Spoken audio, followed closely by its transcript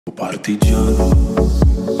Partigiano,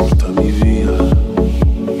 portami via.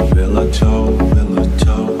 Bella ciao, bella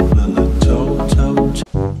ciao, bella ciao, ciao,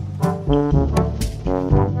 ciao.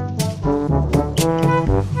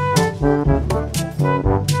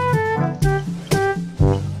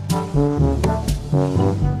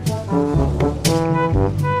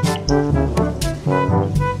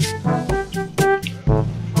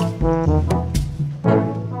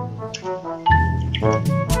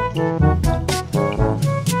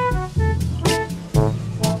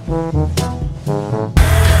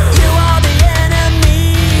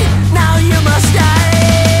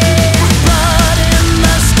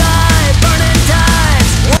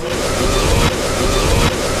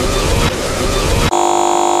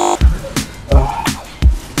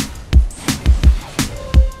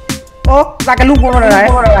 Ra cái loop của nó này.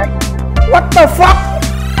 What the fuck?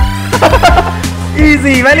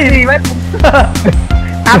 Easy very easy very.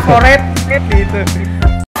 Forest get đi từ.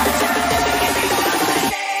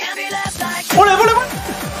 Boleh.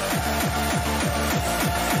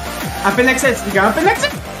 Open access, tiga open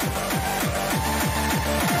access.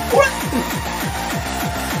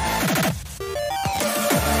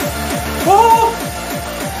 Oh.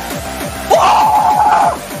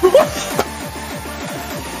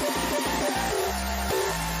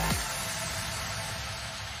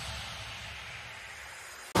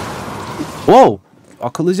 Wow,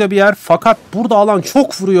 akıllıca bir yer fakat burada alan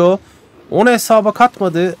çok vuruyor. Onu hesaba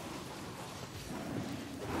katmadı.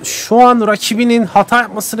 Şu an rakibinin hata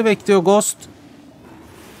yapmasını bekliyor Ghost.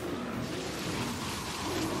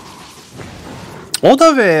 O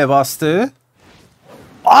da V'ye bastı.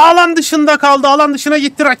 Alan dışında kaldı. Alan dışına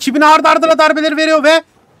gitti. Rakibine ardı ardına darbeleri veriyor ve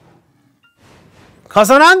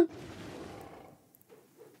kazanan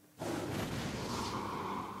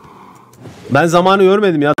ben zamanı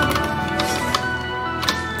görmedim ya.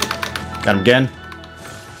 Got him again.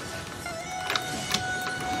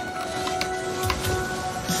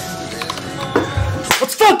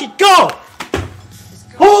 Let's fucking go!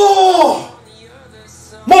 Oh!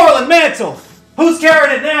 Marlon Mantle! Who's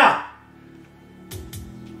carrying it now?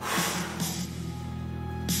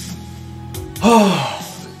 Oh.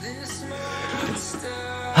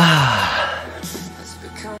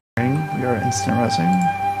 We are instant resing.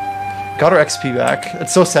 Got our XP back.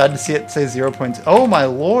 It's so sad to see it say 0. Oh my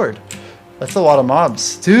lord! That's a lot of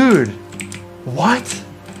mobs. Dude! What?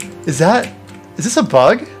 Is this a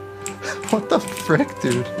bug? What the frick,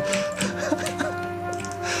 dude?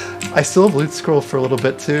 I still have loot scroll for a little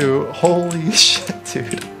bit too. Holy shit,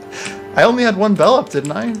 dude. I only had one bell up,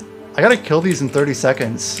 didn't I? I gotta kill these in 30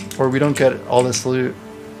 seconds or we don't get all this loot.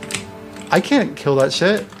 I can't kill that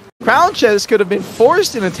shit. Crown Chest could have been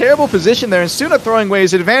forced in a terrible position there, and Suna throwing away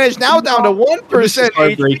his advantage, now down to 1%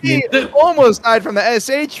 HP, almost died from the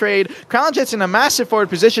SA trade. Crown Chest's in a massive forward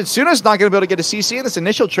position. Suna's not going to be able to get a CC in this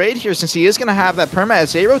initial trade here, since he is going to have that perma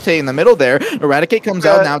SA rotate in the middle there. Eradicate comes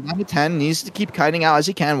out now down to 10, needs to keep kiting out as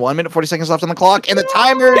he can. 1 minute 40 seconds left on the clock, and the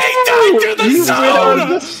timer...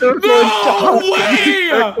 Circle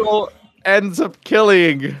ends up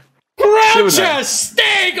killing. Crown Chest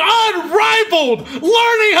staying unrivaled,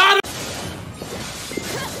 learning how to.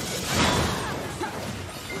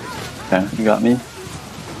 Okay, you got me.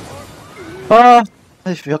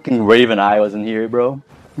 This fucking Raven Eye wasn't here, bro.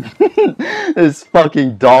 This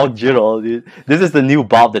fucking dog Jiro, dude. This is the new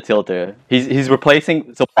Bob the Tilter. He's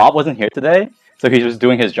replacing. So Bob wasn't here today, so he's just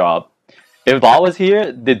doing his job. If Bob was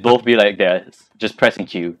here, they'd both be like this, just pressing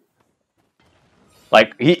Q.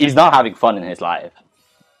 Like he's not having fun in his life.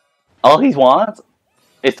 All he wants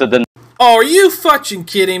is to deny. Oh, are you fucking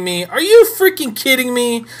kidding me? Are you freaking kidding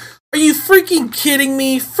me? Are you freaking kidding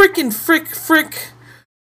me? Freaking frick.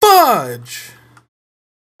 Fudge.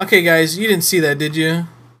 Okay, guys, you didn't see that, did you?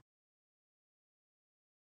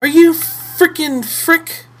 Are you freaking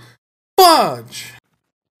frick? Fudge.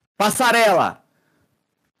 Passarela.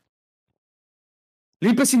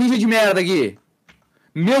 Limpa esse ninja de merda aqui.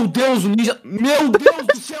 Meu Deus, o ninja... Meu Deus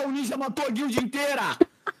do céu, o ninja matou a guild inteira.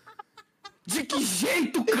 De que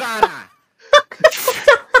jeito, cara?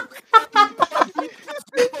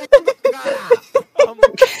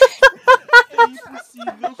 É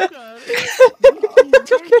impossível, cara.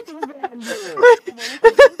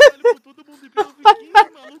 Todo mundo de pé, eu fiquei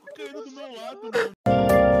maluco caindo do meu lado, mano.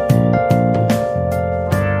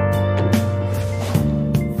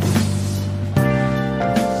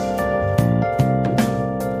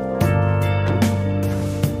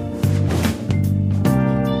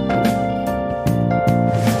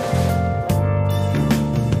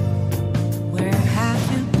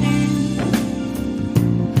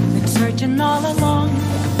 All along,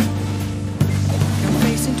 you're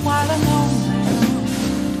facing twilight alone.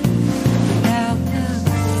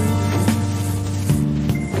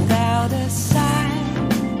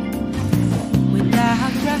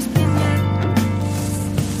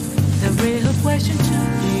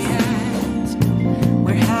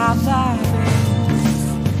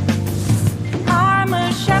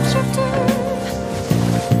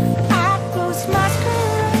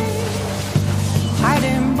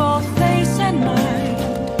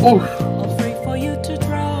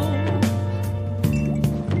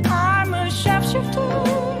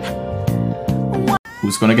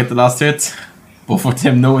 Who's gonna get the last hit? Both of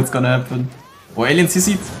them know it's gonna happen. Or Alien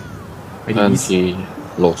CC. And he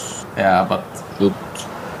lost. Yeah, but... Good.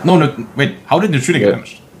 No, wait, how did the shooting get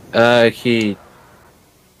damaged? He...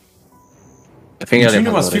 I think the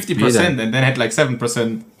shooting was 50% and then had like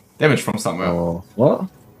 7% damage from somewhere. Oh, what?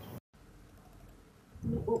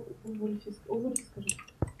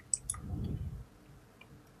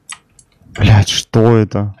 Блять, что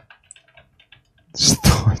это?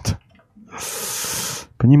 Что это?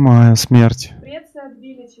 Понимаю, смерть.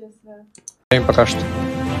 Пока что.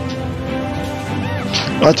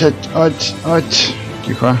 Ать.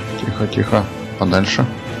 Тихо. Подальше.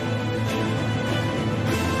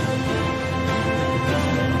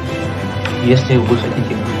 Если вы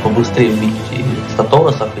хотите побыстрее убить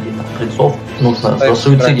статоросов или хрицов, нужно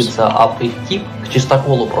засуицидиться, а прийти к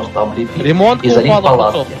чистоколу просто облепить и залить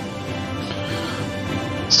палатки.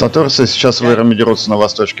 Статорсы сейчас в Эроме дерутся на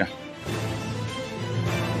восточке.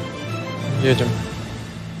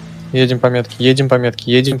 Едем по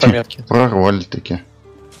метке. Прорвали таки.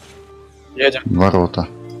 Едем. Ворота.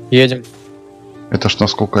 Едем. Это ж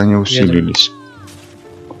насколько они усилились.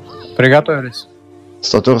 Приготовились.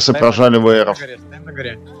 Статорсы прожали ВРов. Стоим на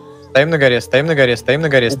горе.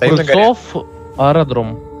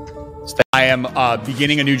 Аэродром. I am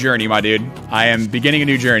beginning a new journey, my dude. I am beginning a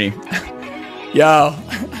new journey. Yo.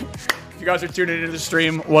 If you guys are tuning into the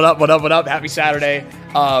stream, what up? Happy Saturday.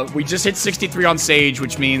 We just hit 63 on Sage,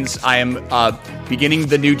 which means I am beginning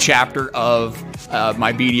the new chapter of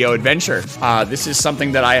my BDO adventure. This is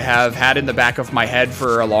something that I have had in the back of my head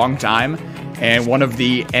for a long time, and one of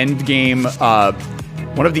the end game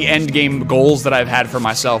goals that I've had for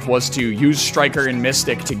myself was to use Striker and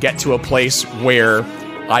Mystic to get to a place where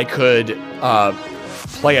I could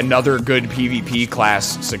play another good PvP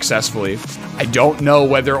class successfully. I don't know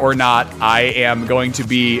whether or not I am going to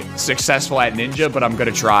be successful at Ninja, but I'm going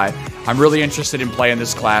to try. I'm really interested in playing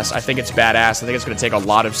this class. I think it's badass. I think it's going to take a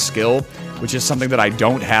lot of skill, which is something that I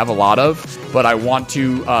don't have a lot of, but I want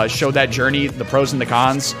to show that journey, the pros and the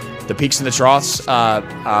cons, the peaks and the troughs,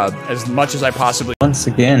 as much as I possibly... Once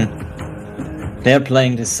again, they're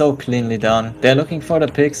playing this so cleanly down. They're looking for the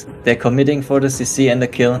picks, they're committing for the CC and the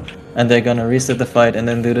kill, and they're gonna reset the fight and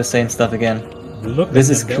then do the same stuff again. Look, this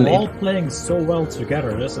is they're clean. all playing so well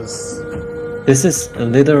together. This is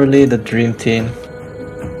literally the dream team.